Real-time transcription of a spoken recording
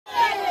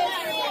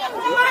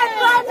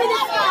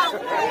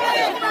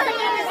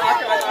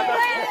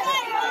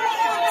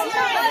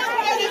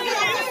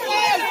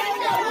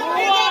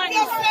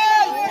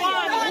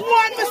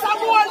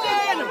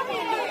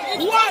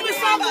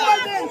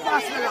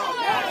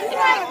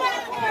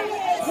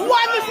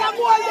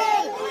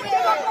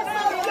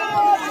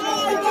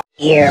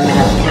Here,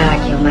 man,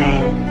 attack your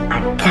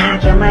mind.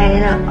 Attack your mind, you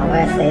know. I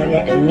want to say you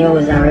get the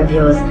news and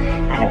reviews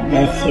and the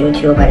best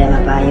YouTuber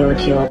them up on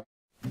YouTube.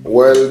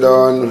 Well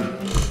done.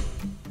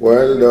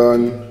 Well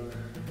done,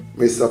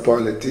 Mr.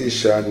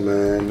 Politician,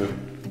 man.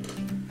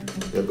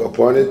 You go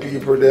upon the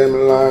people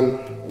them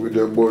land with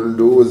the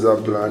bulldozer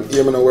plan.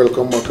 Here, man,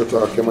 welcome back to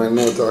Talk Your Mind.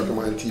 Now Talk Your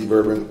Mind TV,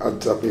 urban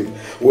hot topic.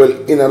 Well,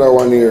 another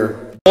one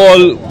here.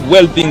 All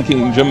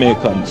well-thinking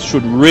Jamaicans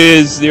should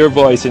raise their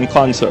voice in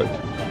concert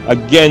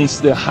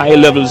against the high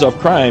levels of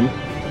crime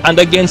and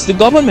against the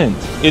government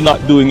in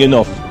not doing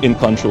enough in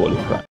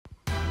controlling crime.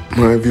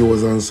 My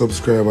viewers and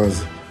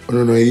subscribers, I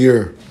don't know, a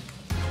year.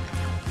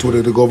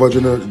 Today the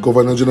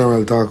Governor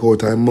General talk out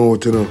time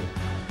out, you know.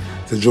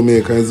 The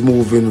Jamaica is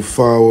moving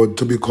forward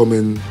to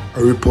becoming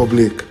a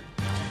republic.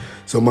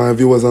 So my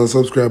viewers and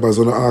subscribers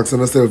want to ask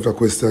themselves a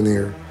question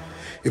here.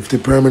 If the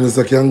Prime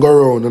Minister can go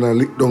around and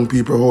lick down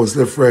people's house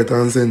left, right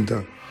and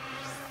centre,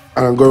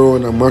 and go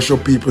around and mash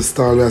up people's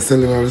stall they are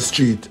selling on the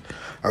street,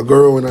 and go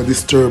around and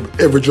disturb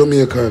every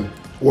Jamaican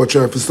who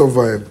try to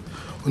survive,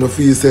 when you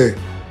feel say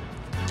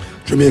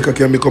Jamaica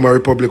can become a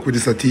republic with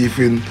this a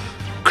thieving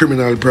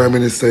criminal Prime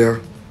Minister, yeah?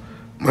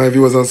 My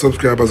viewers and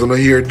subscribers, I want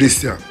to hear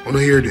this, yeah? I want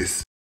to hear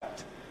this.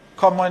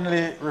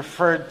 Commonly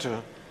referred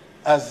to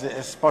as the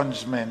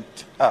Expungement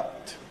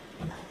Act.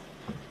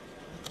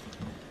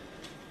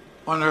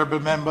 Honorable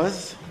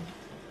members,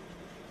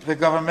 the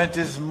government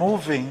is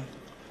moving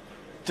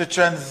to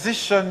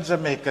transition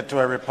Jamaica to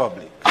a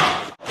republic.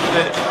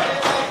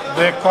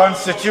 The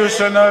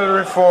constitutional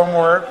reform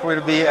work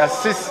will be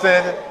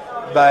assisted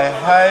by a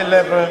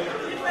high-level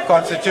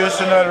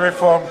constitutional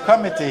reform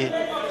committee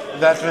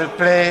that will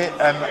play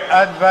an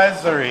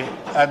advisory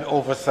and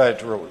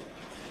oversight role.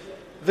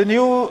 The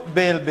new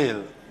bail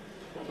bill,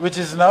 which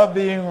is now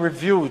being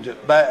reviewed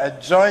by a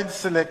joint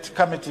select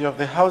committee of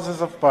the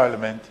Houses of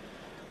Parliament,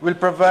 will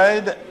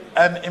provide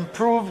an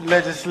improved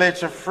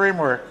legislative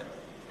framework,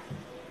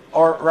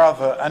 or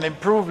rather an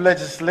improved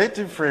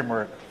legislative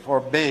framework for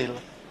bail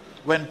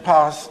when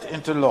passed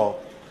into law,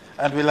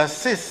 and will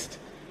assist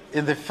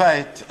in the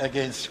fight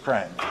against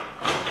crime.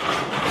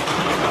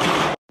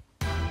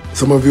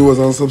 Some of viewers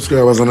and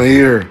subscribers on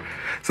here,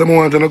 some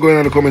want to go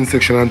in the comment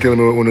section and tell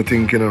me what you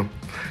think, you know.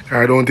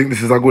 I don't think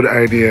this is a good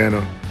idea, you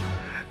know.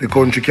 The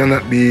country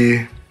cannot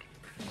be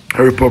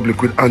a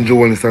republic with Andrew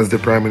HolnesS as the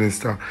Prime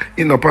Minister.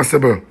 It's not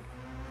possible.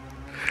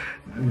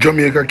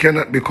 Jamaica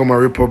cannot become a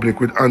republic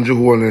with Andrew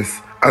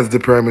HolnesS as the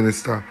Prime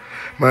Minister.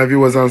 My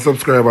viewers and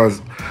subscribers,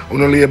 you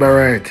know, labor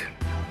right.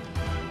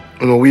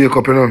 You know, wake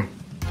up, you know,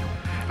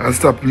 and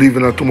stop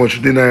living on too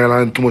much denial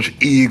and too much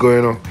ego,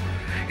 you know.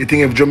 You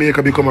think if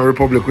Jamaica become a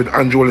republic with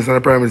Andrew HolnesS as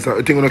the Prime Minister,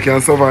 you think you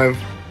can survive?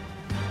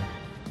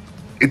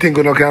 You think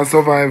you can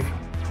survive?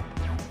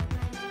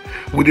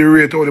 With the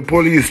rate of the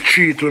police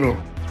treat, you know,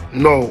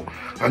 no,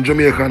 and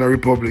Jamaica and a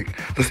republic.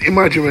 Just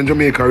imagine when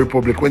Jamaica a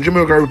republic. When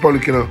Jamaica a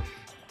republic, you know,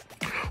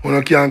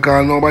 you can't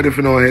call nobody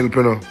for no help,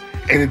 you know.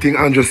 Anything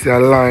Andrew say a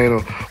lie, you know.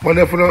 When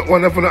if you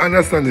don't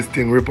understand this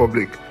thing,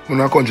 republic, when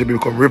a country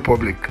become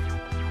republic.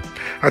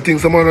 I think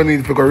someone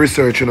need to go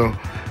research, you know,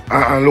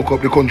 and look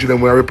up the country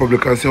them where a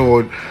republic and see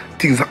how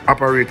things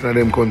operate in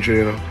them country,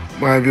 you know.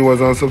 My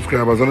viewers and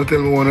subscribers, want to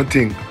tell me one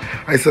thing.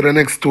 I saw the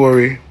next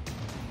story.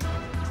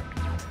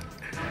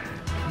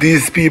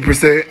 These people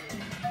say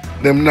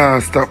them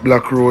not stop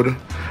Black Road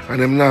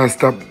and them not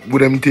stop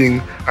with them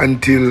thing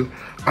until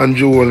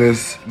Andrew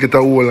HolnesS get a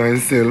hold on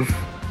himself.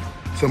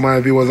 So my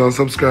viewers and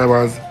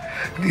subscribers,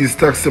 these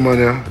taxi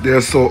man, they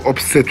are so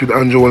upset with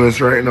Andrew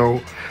HolnesS right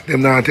now.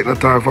 Them not take no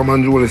talk from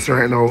Andrew HolnesS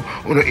right now.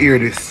 I want to hear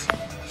this.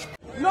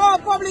 No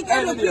public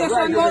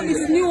education about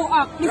this new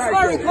act. This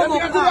story come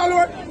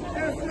up.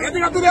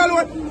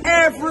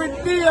 Every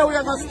day we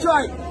are going to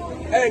strike.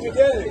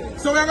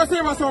 So we are going to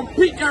save us some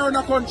pig here in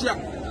the country.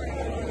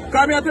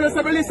 Because I tell you,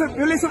 listen to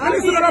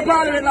the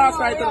parliament last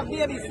night.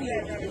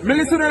 Me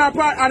listen to the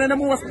parliament and the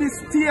most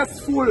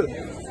distasteful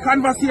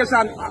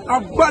conversation. A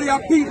body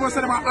of people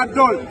say them are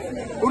adult.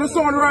 Who the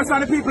sound rights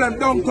and the people in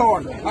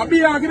downtown. A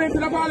big argument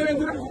in the parliament.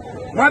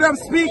 Madam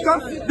Speaker,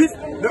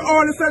 the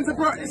only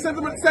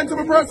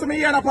sensible person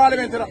here in the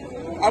parliament.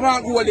 I'm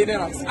not going in there.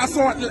 I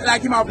saw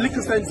like him have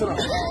little sense.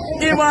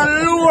 Him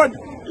alone.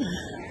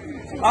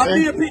 I'll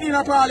be a pit in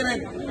the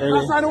parliament.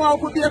 That's why I don't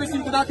want to put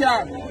everything to that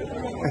car.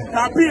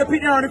 I'll be a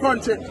pit in the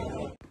country.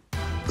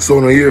 So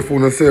now here for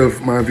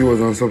yourself, my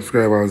viewers and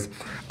subscribers.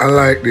 I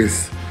like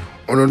this.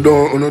 Don't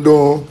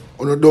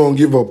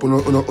give up. Hang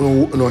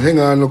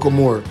on no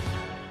more.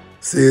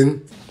 See?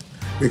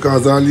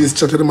 Because all these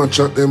chat them and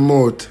chat them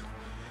out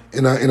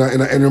in a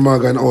Henry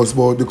Morgan house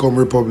about become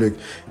republic.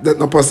 That's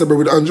not possible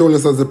with Andrew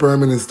HolnesS as the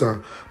Prime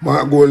Minister.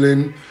 Mark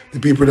Golding, the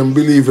people them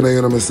believe in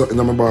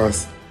my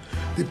boss.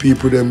 The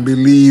people them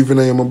believe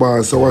in my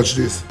boss. So watch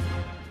this.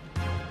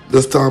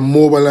 Just start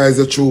mobilize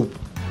the troop.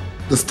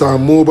 Just start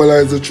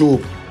mobilize the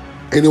troop.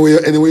 Anyway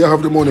you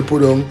have the money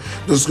put on,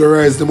 just go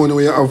raise the money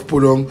where you have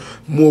put on,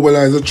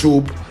 mobilize the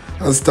troop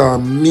and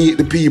start meet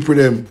the people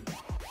them.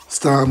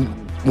 Start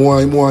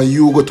more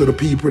you go to the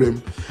people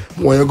them.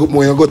 More you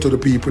go to the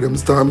people them.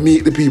 Start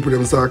meet the people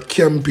them. Start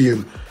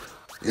campaign.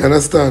 You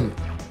understand?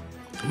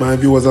 My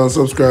viewers and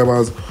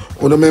subscribers.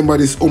 I remember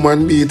this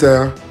woman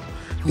beater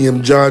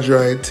named George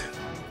Wright.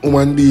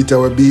 Woman beater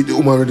will beat the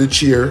woman with the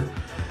chair.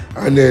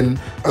 And then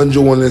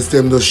Andrew HolnesS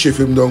them just shift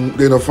him down,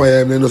 they don't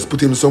fire him, then just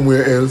put him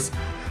somewhere else.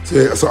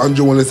 So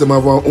Andrew HolnesS them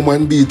have a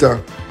woman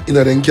beater in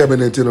the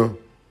cabinet, you know.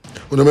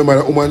 You remember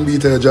that woman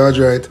beater, George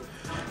Wright?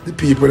 The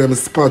people them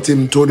spot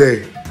him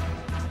today.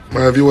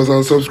 My viewers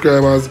and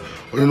subscribers,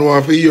 we don't know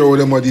how to hear what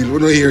them are deal. We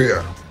don't hear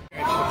ya.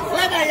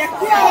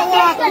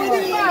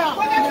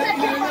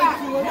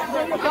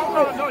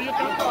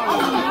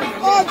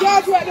 Oh,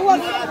 George Wright, the one.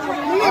 No!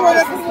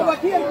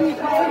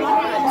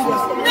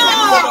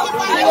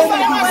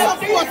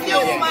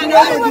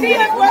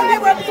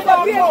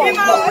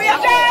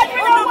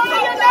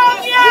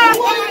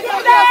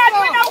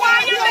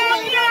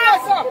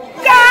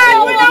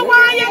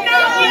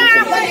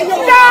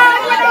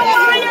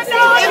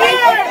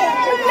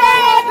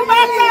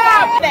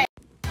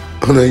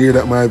 I don't hear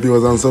that, my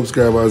viewers and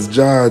subscribers.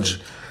 George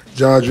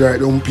Wright,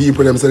 them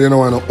people them say they don't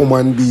want a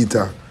woman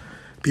beater.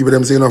 People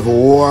them say you know for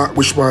walk,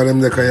 which part of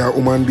them they can have a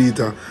woman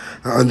beater.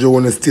 And Andrew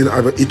HolnesS still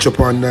have an itch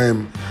upon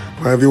them.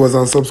 My viewers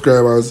and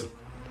subscribers.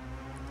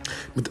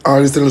 But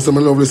all this telling some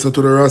love listen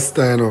to the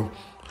Rasta, you know.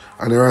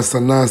 And the Rasta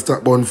now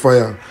stop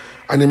bonfire.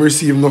 And him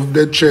receive enough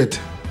dead threat.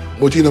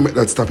 But he don't make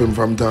that stop him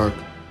from talk.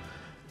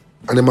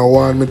 And them a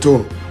warn me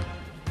too.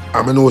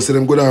 And I know say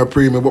them good to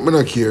pray me, but I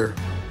don't care.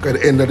 Because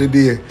at the end of the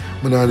day,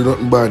 I don't do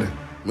nothing bad.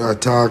 I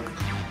talk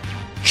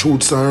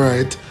truths and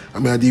right.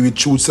 I deal with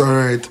truths and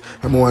right.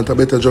 I want a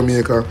better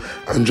Jamaica.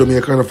 And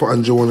Jamaica for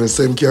Andrew HolnesS.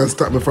 So him can't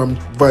stop me from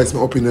voice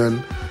my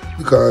opinion.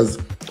 Because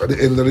at the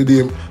end of the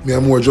day, I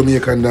am more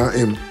Jamaican than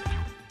him.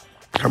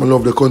 I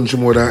love the country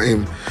more than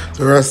him.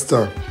 So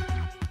Rasta,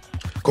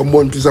 come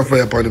on, piece of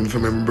fire upon him for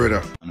me, my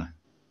brother.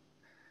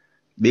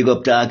 Big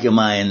up Talk Your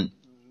Mind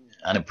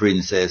and the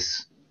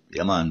Princess.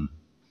 Yeah, man.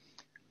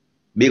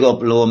 Big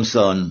up Loam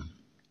Son.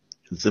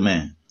 See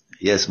me?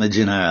 Yes, my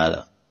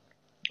general.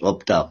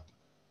 Up top.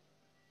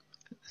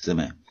 See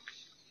me?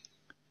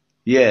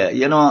 Yeah,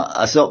 you know,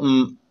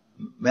 something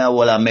I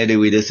will made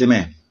with you, see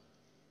me?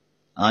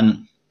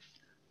 And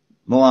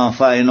I want to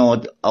find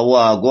out how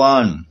I go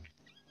on.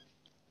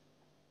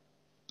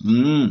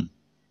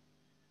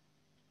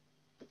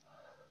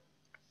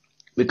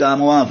 Because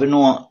I want to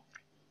know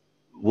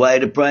why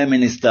the Prime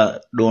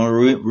Minister don't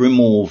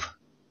remove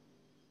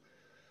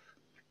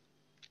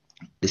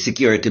the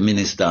Security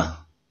Minister.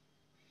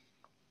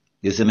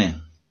 You see me?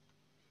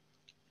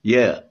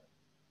 Yeah.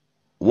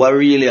 What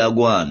really are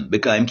going on?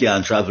 Because him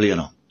can't travel, you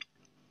know.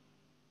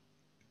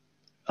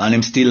 And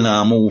him still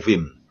not move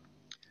him.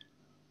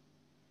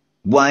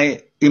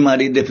 Why him are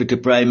the Deputy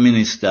Prime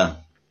Minister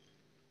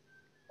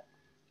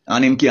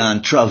and him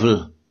can't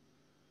travel?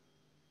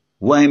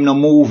 Why him not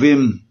move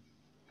him?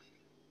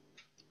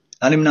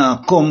 And him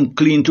not come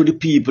clean to the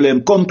people,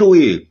 him come to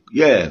it.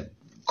 Yeah.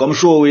 Come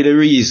show me the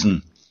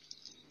reason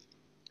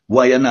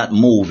why you're not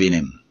moving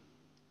him.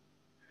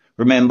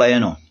 Remember, you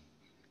know,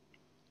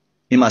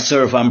 he must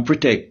serve and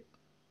protect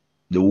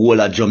the whole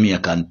of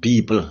Jamaican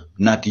people,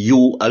 not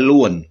you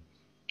alone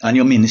and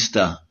your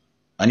minister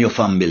and your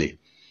family.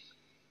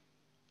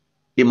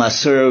 He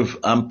must serve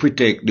and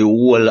protect the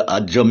whole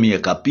of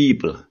Jamaica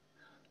people.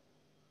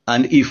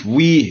 And if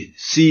we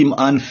seem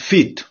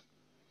unfit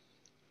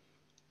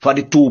for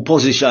the two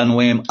positions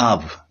we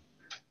have,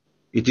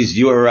 it is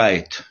your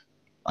right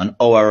and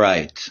our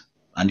right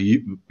and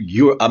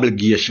your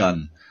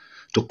obligation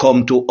to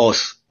come to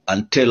us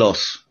and tell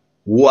us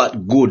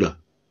what good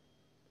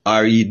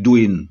are you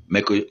doing,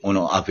 make you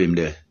have him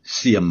the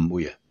same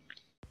way.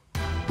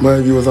 My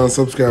viewers and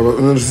subscribers,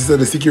 you know, she said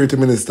the security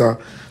minister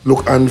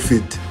look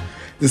unfit.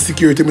 The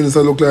security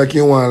minister look like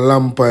you want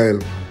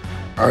Lampile,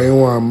 or you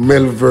want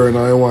Melvern,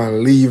 or you want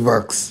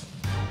Levax.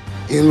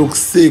 He look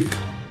sick.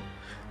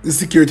 The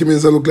security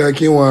minister look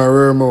like you want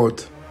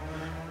Vermouth.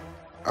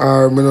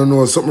 Or I don't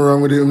know, something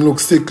wrong with him. He look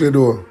sickly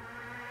though.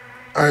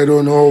 I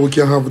don't know how we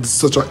can have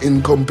such an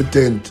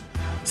incompetent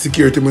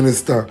security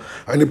minister.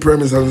 And the Prime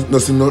Minister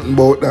doesn't know nothing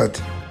about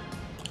that.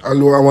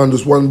 Although I want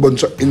just one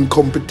bunch of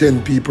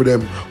incompetent people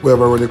them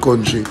wherever around the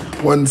country.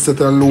 One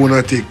set of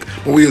lunatic.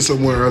 But we are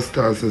somewhere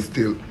Rastas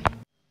still.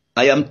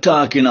 I am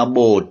talking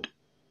about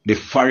the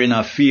foreign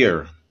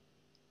affair.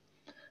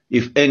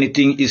 If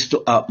anything is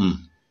to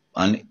happen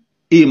and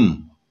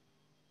him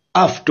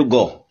have to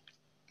go,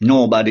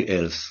 nobody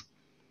else,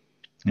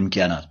 him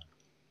cannot.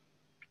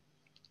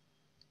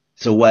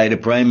 So why the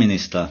Prime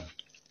Minister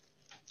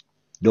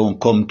don't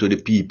come to the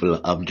people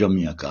of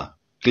Jamaica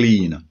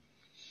clean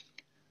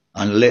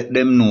and let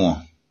them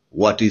know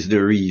what is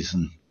the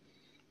reason,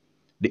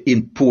 the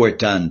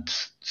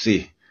importance,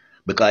 see.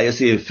 Because you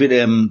see, for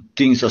them,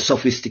 things are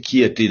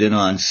sophisticated, you know,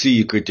 and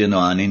secret, you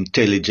know, and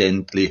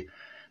intelligently,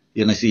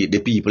 you know, see, the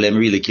people, them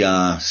really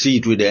can see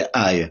it with their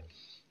eye,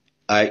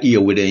 or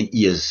hear with their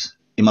ears.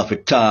 Him have to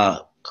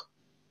talk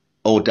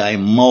out of his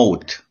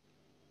mouth.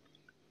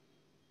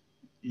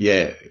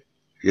 Yeah.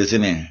 You see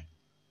me?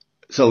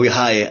 So we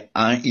high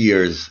our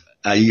ears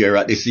a year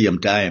at the same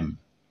time.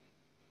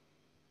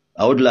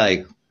 I would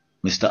like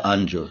Mr.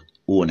 Andrew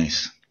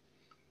HolnesS,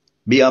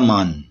 be a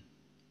man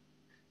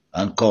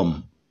and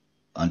come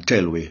and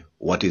tell me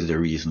what is the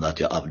reason that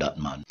you have that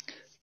man.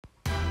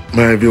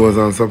 My viewers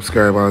and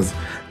subscribers,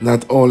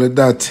 not only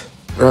that,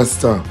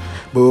 Rasta,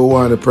 but we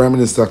want the Prime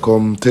Minister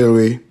come tell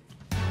we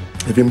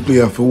if him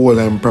pay for whole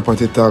and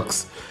property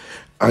tax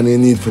and he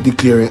need for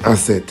declaring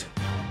asset.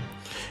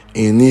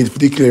 He need for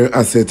declaring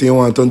asset. He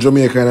want on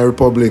Jamaica and a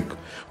republic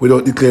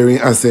without declaring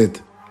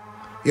asset.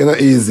 You're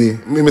not easy.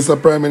 Me, Mr.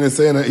 Prime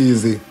Minister, you're not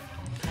easy.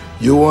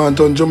 You want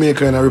on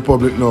Jamaica and a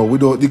republic now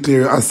without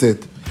declaring asset.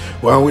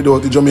 And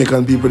without the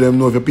Jamaican people them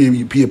know if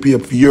you pay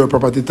for your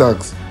property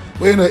tax.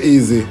 But you're not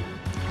easy.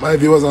 My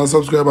viewers and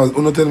subscribers, you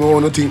don't tell me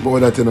what you think about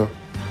that, you know.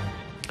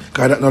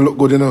 Because that don't look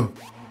good, you know.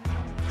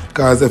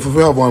 Because if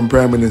we have one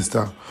Prime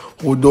Minister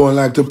who don't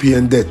like to pay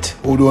in debt,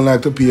 who don't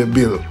like to pay a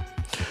bill,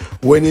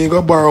 when you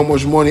go borrow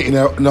much money in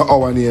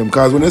our name,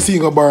 because when you see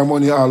you go borrow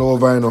money all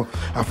over, you know,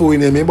 I feel we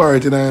name you borrow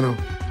it in, you know.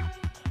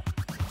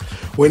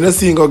 When you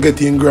see him go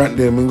get in grant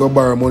them, he go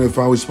borrow money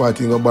from which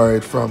party he go borrow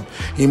it from.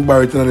 He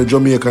borrow it in the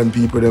Jamaican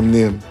people them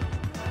name.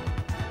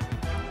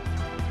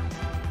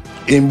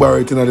 He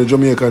borrow it in the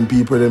Jamaican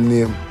people them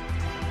name.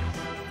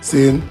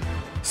 See?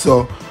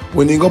 So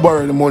when he go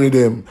borrow the money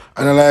them,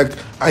 and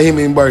I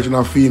him borrow it in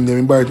a film them,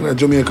 he borrow it in the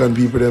Jamaican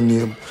people them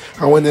name.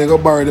 And when they go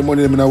borrow the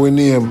money them in our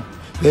name,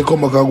 they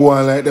come back and go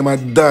on like them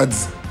at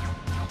dads.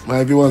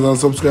 My viewers and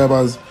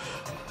subscribers,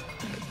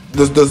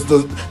 this is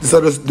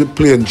just the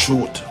plain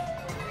truth.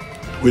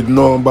 With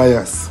no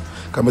bias.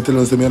 Because I tell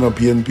you, I'm not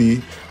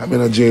PNP, I'm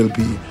not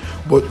JLP.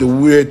 But the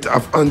weight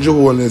of Andrew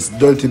HolnesS'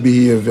 dirty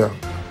behavior,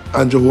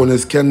 Andrew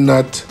HolnesS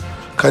cannot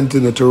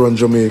continue to run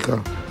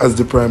Jamaica as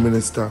the Prime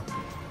Minister.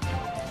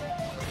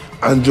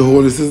 Andrew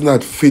HolnesS is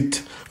not fit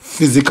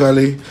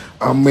physically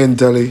and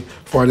mentally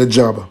for the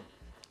job.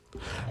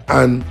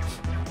 And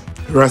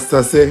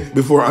Rasta say,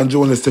 before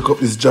Andrew HolnesS take up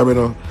this job, you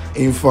know,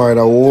 him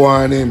father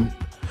warn him.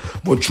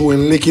 But through him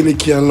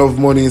licky and love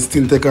money, he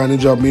still take on the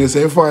job. Me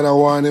say, him father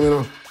warn him, you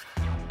know.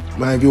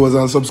 My viewers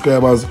and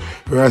subscribers,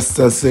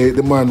 Rasta say,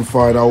 the man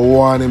father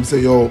warn him,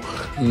 say, yo,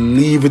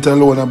 leave it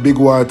alone at big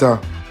water.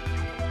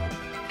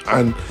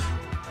 And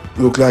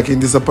look like him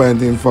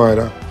disappointing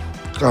father.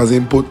 Because he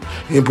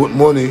put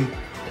money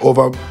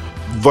over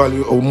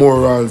value of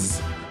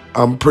morals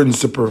and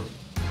principle.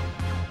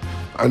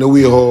 And the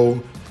way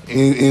how,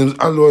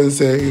 although he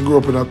say, he grew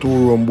up in a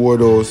 2-room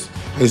board house,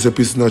 and he's a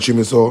piece of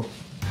him, so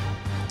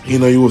he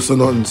no use to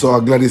nothing. So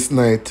a Gladys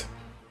Knight,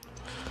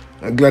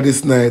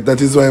 that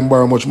is why he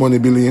borrow much money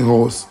building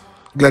house.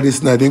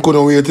 Gladys Knight, he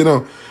couldn't wait, you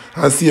know,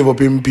 and save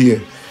up him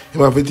pay. He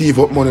have to thief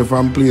up money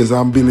from place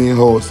and building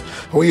house.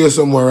 And we hear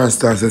some more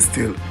Rasta say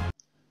still.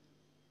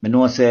 I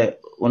know say,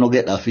 when you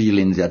get the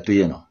feelings there too,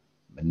 you know.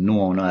 I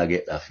know when I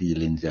get the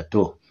feelings there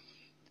too.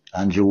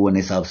 Andrew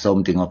HolnesS have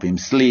something up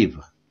his sleeve.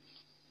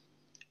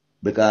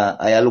 Because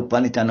I look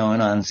on it now, you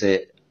know, and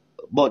say,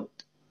 but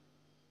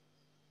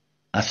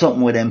I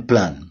something with them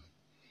plan.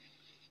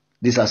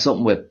 This is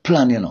something with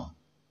plan, you know.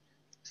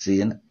 See,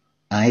 and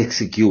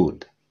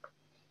execute.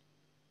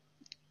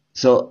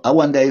 So I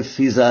wonder if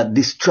it's a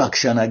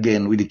distraction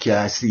again with the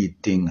car seat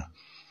thing.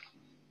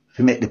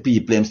 To make the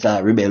people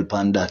start rebel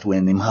upon that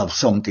when him have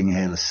something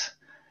else.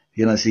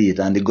 You know, see it,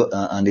 and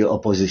the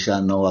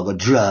opposition now I go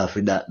draft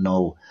with that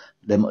now.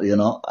 Them, you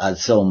know, at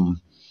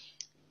some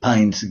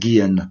pints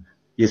gain,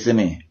 you see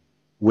me,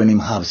 when him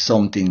have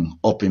something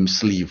up him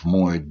sleeve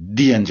more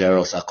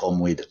dangerous I come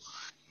with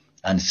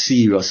and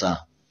serious.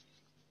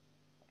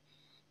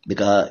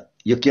 Because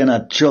you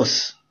cannot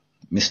trust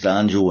Mr.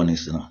 Andrew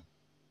HolnesS, you know,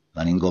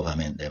 and in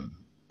government them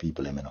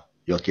people, you know.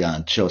 You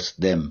can't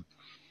trust them.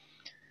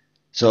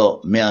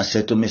 So me I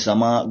say to Mr.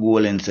 Mark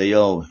Gold and say,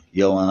 yo,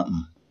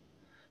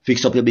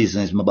 fix up your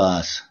business, my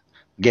boss.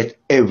 Get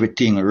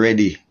everything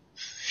ready.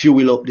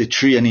 Fuel up the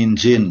train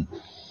engine.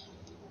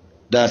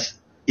 That's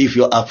if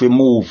you have to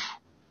move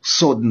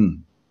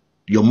sudden,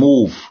 you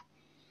move.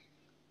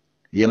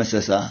 You know,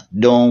 sir?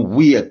 Don't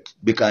wait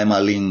because I'm a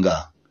linger.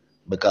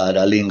 Because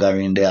the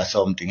lingering there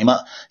something.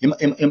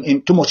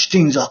 Too much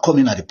things are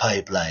coming at the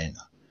pipeline.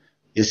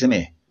 You see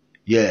me?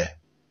 Yeah.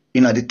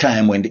 In at the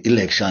time when the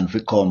election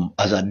will come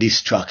as a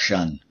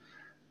distraction.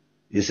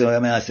 You see what I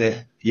mean? I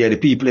say, yeah, the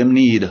people them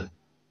need,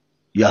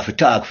 you have to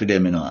talk for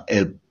them, you know,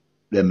 help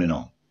them, you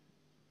know,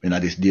 in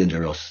this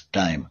dangerous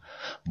time.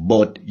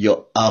 But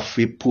you have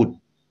to put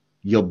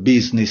your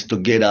business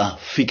together,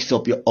 fix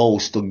up your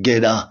house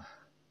together,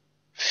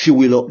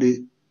 fuel up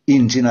the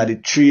engine of the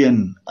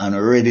train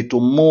and ready to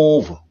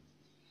move.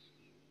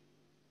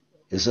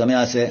 You see what I mean?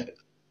 I say,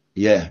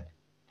 yeah,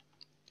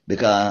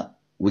 because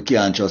we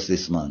can't trust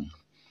this man.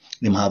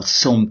 Him have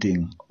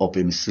something up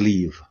his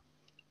sleeve.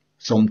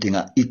 Something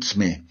that hits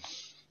me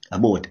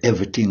about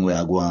everything where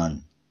I go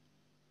on.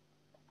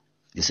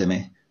 You see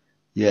me?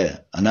 Yeah.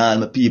 And all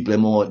my people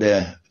them out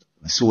there,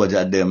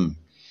 soldier them,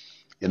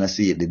 you know,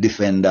 see the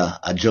defender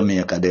of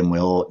Jamaica them were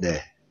out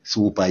there.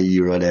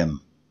 Superhero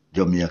them,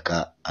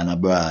 Jamaica and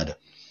abroad.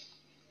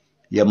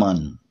 Yeah,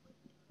 man.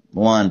 I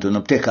want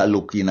to take a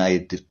look in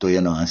it to,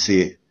 and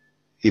see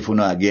if you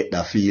not get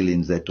the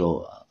feelings that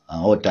and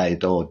how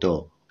tight out.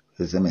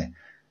 You see me?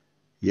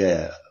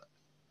 Yeah.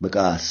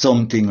 Because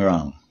something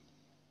wrong.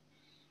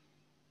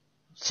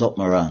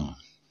 Something wrong.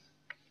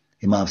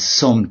 He have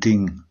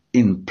something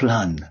in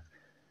plan.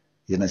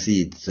 You know,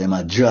 see it. So he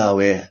might draw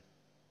away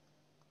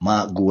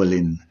Mark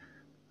Golding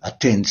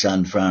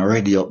attention from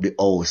ready up the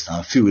house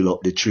and fuel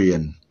up the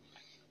train.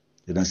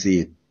 You don't see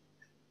it.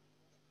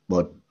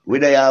 But we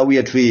there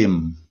wait for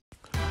him.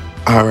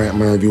 Alright,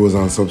 my viewers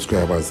and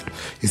subscribers.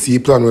 You see,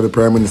 plan with the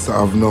Prime Minister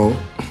have now.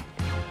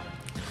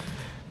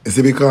 You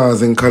see,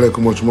 because in collect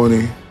how much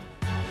money,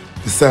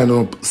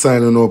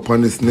 signing up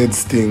on this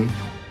NEDS thing,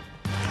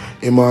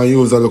 he might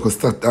use a local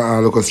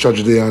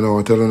strategy, you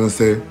know, telling us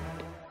say,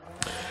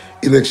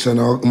 election,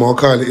 I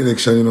call it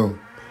election, you know.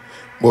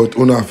 But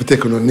you have to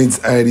take on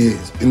NEDS ID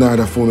in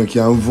order for you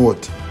can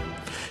vote.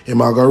 You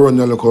might go run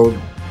your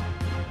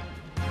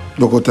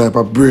local type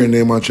of brain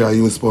name and try to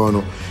use for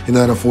you. In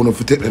order for you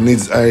to take the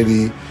NEDS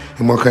ID,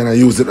 you might kind of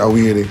use it that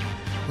way. You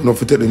have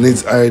to take the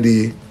NEDS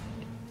ID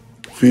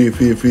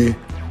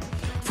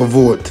for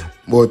vote.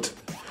 But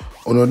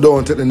you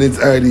don't take the NEDS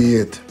ID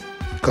yet.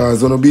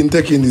 Because you been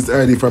taking this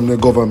ID from the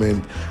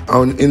government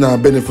and in a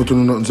benefit to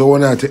nothing. So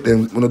when I take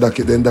them,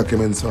 take them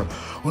documents.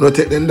 When I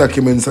take them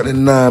documents and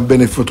then not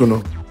benefit to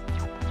no.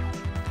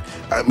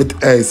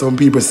 Some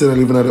people still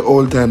living at the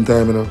old time,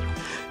 you know.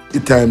 The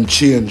time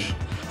change.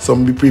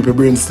 Some people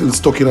brain still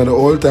stuck in at the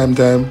old time,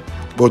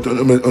 but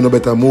on a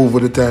better move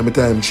with the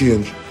time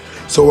change.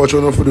 So what you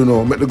have to do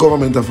now? Make the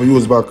government have to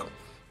use back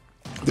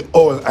the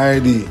old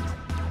ID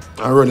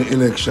and run the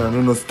election.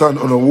 You stand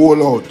on a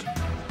wall out.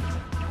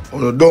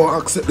 You don't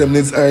accept them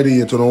NEDS ID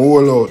yet on a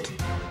wall out.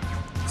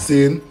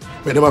 Seeing?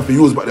 Make them have to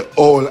use back the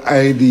old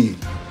ID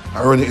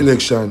and run the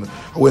election.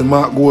 When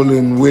Mark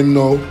Golding win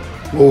now,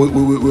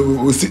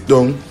 we sit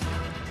down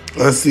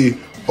and see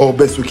how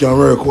best we can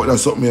work out that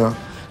something here.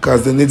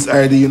 Because the NEDS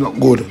ID is not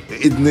good.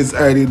 The NEDS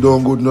ID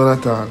don't good none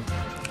at all.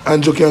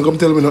 Andrew can't come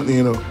tell me nothing,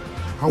 you know.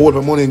 I hold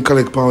my money in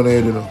collect pound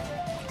ahead, you know.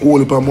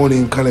 Hold my money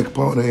in collect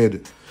pound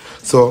ahead.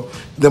 So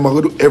them are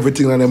going to do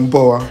everything in them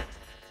power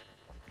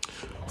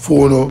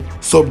for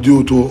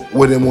subdue to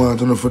what they want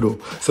to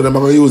do. So them are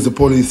going to use the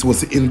police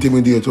force to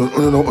intimidate.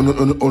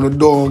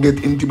 Don't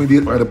get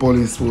intimidated by the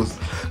police force.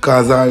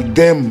 Because all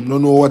them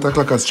don't know what a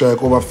clock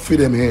strike over for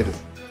them head.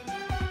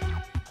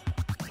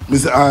 I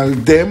say all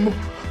them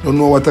don't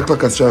know what a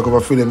clock strike over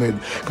for them head.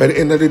 Because at the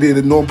end of the day,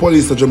 there's no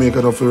police in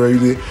Jamaica don't feel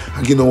really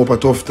and give them up a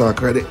tough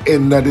talk. At the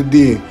end of the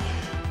day,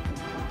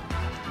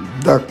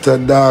 Dr.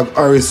 Dag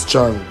Harris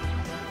Chang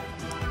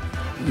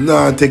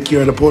not take care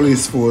of the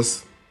police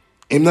force.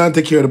 Him not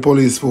take care of the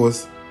police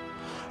force.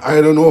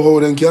 I don't know how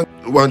them can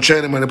want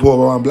China man the power of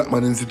one black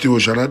man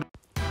institution.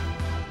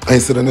 I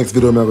said the next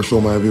video I'm going to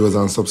show my viewers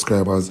and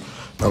subscribers.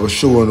 I'm going to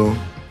show you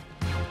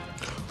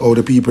how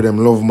the people them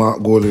love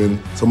Mark Golding.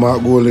 So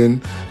Mark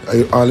Golding,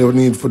 all you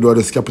need to do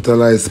is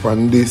capitalize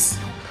on this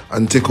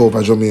and take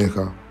over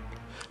Jamaica.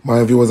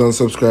 My viewers and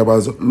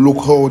subscribers, look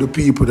how the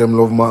people them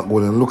love Mark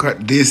Golding. Look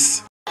at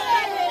this.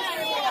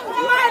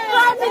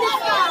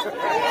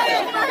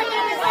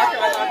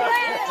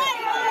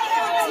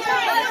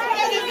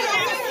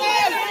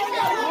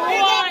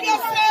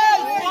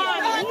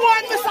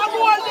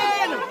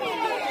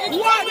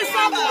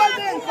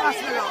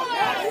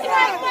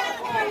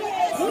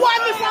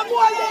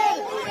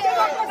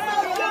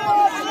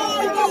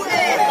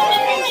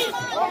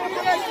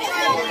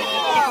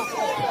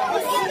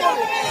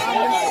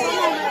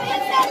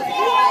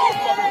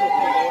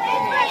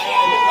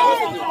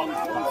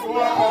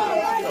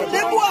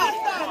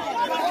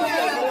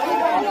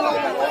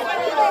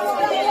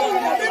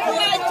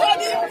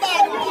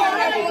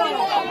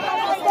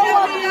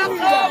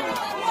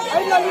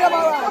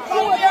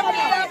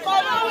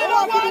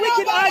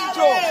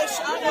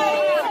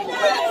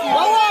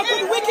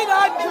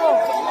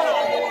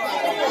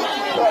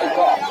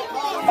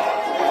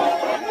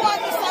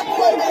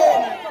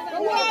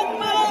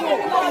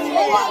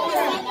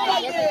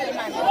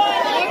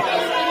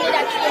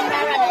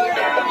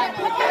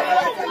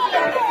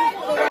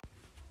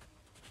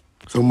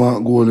 So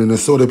Mark Golding,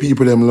 so the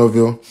people them love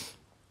you.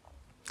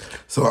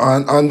 So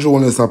Andrew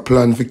has a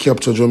plan for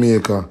capture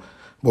Jamaica,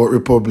 but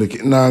Republic,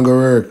 it not gonna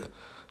work.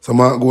 So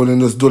Mark Golding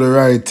just do the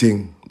right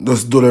thing.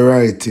 Just do the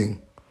right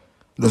thing.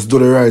 Just do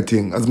the right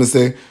thing. As I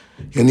say,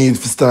 you need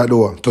to start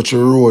over, touch a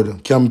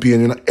road,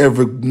 campaign in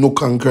every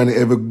nook and cranny,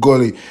 every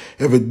gully,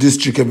 every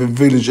district, every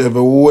village,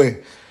 every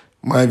way.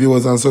 My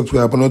viewers and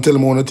subscribers, don't tell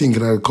me what you think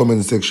in the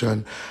comment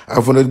section.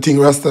 And for the thing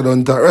Rasta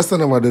don't talk, Rasta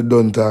never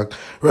don't talk.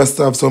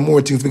 Rasta have some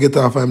more things to get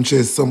off I'm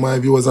chase. So my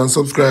viewers and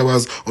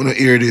subscribers wanna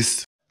hear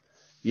this.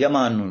 Yeah,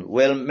 man.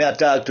 Well, me I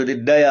talk to the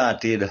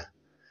dieted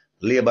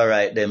labor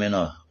right them, you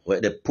know.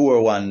 The poor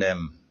one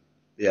them.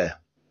 Yeah.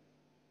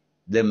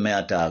 Them me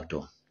I talk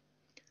to.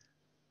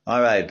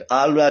 Alright.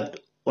 All that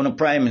on the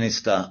Prime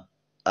Minister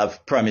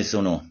have promised,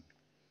 you know.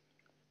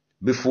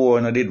 Before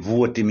you know, did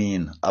vote him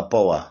in a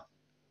power.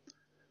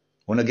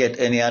 Wanna get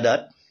any of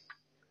that?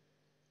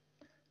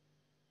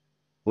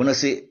 Wanna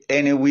see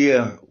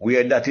anywhere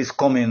where that is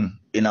coming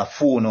in a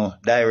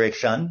Funo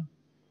direction?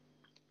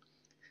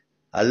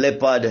 A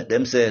leopard,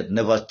 them say,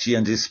 never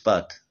change his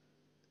spot.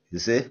 You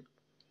see?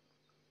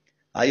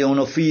 I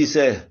wanna feel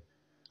say,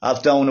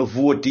 after wanna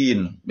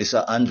voting,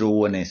 Mr. Andrew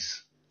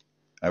HolnesS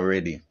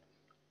already.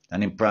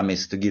 And he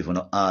promised to give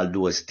all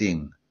those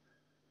things.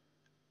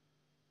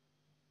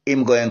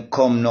 Him going to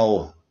come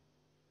now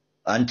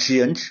and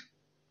change.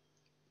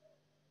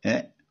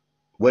 Eh?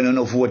 When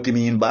you vote him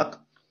in back,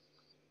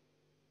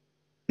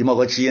 him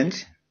going to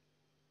change.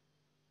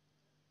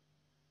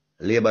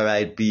 Labour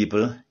right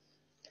people,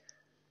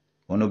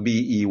 want to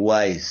be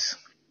wise.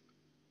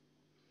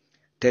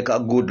 Take a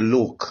good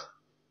look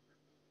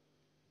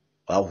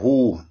at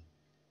who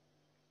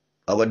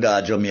are going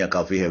to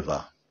Jamaica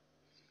forever.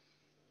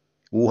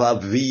 Who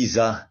have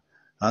visa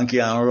and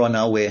can run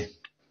away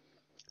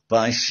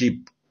by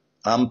ship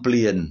and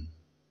plane.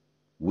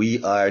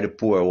 We are the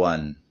poor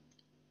one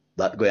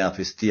that going to have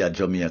to stay at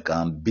Jamaica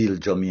and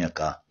build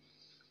Jamaica.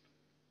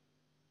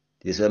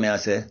 You see what I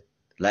say?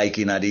 Like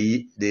in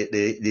the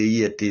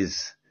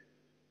 80s,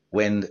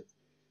 when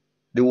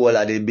the whole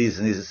of the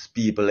business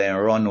people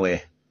and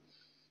runway.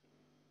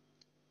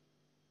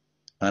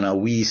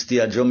 And we stay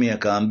at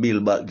Jamaica and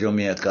build back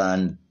Jamaica,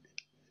 and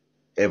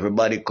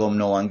everybody come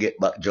now and get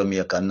back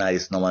Jamaica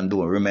nice now and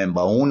do.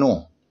 Remember, who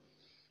know?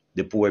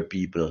 The poor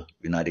people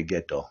in the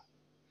ghetto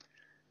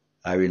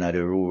or in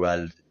the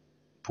rural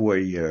poor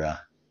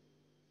area.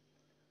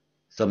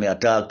 So me I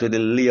talk to the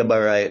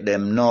labor right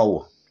them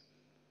now.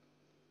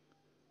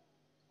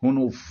 Who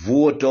know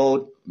vote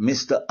out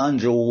Mr.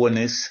 Andrew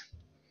HolnesS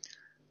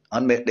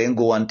and make them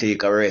go and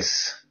take a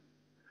rest.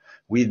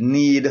 We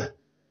need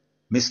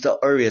Mr.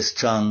 Horace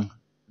Chang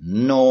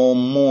no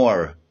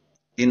more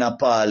in a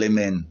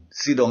parliament,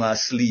 sit down and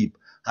sleep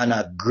and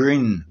a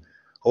grin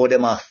how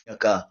them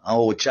Africa and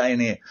how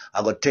China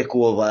are going to take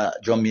over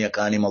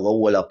Jamaica and him are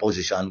going to hold a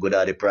position good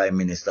at the Prime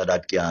Minister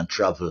that can't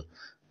travel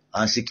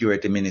and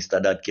Security Minister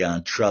that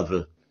can't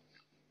travel.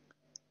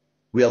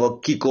 We are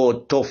going to kick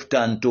out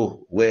Tufton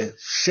too, where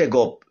shake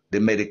up the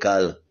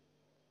medical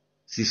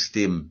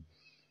system.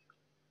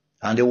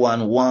 And the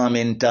one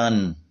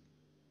Warmington,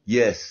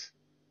 yes.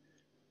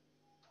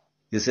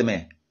 You see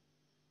me?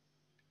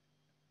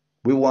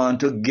 We want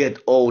to get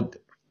out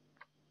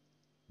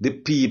the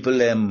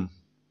people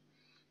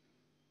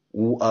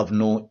who have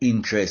no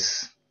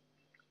interest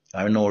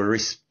or no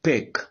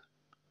respect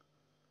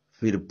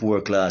for the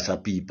poor class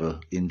of people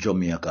in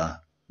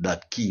Jamaica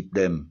that keep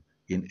them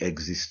in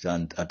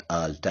existence at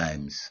all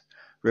times.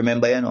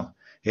 Remember,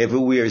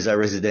 everywhere is a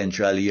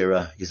residential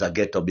area, is a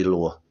ghetto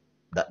below.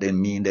 That they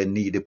mean they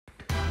need it.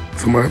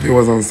 So my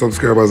viewers and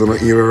subscribers, I don't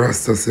hear what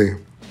Rasta say.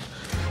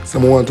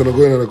 Someone want to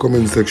go in the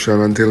comment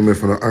section and tell me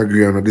if I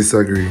agree or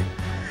disagree.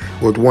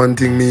 But one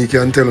thing me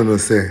can tell you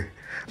say,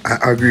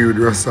 I agree with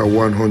Rasta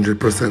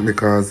 100%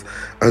 because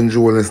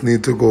Andrew HolnesS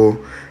need to go,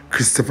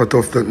 Christopher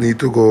Tufton need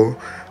to go,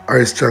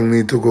 Horace Chang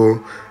need to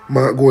go.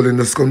 Mark Golding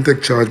just come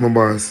take charge, my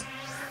boss.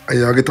 And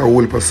you get a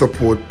whole lot of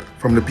support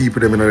from the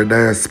people them in the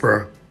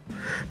diaspora.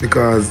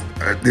 Because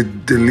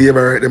the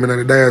labor right them in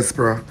the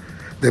diaspora,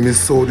 them is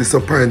so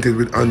disappointed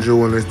with Andrew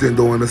HolnesS, they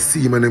don't want to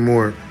see him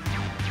anymore.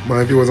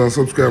 My viewers and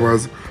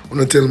subscribers, want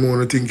to tell me what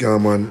you think,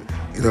 man,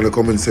 in the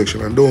comment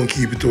section. And don't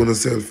keep it to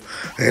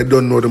yourself. I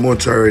don't know the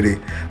much already.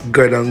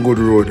 God and good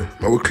road.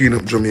 I will clean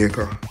up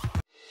Jamaica.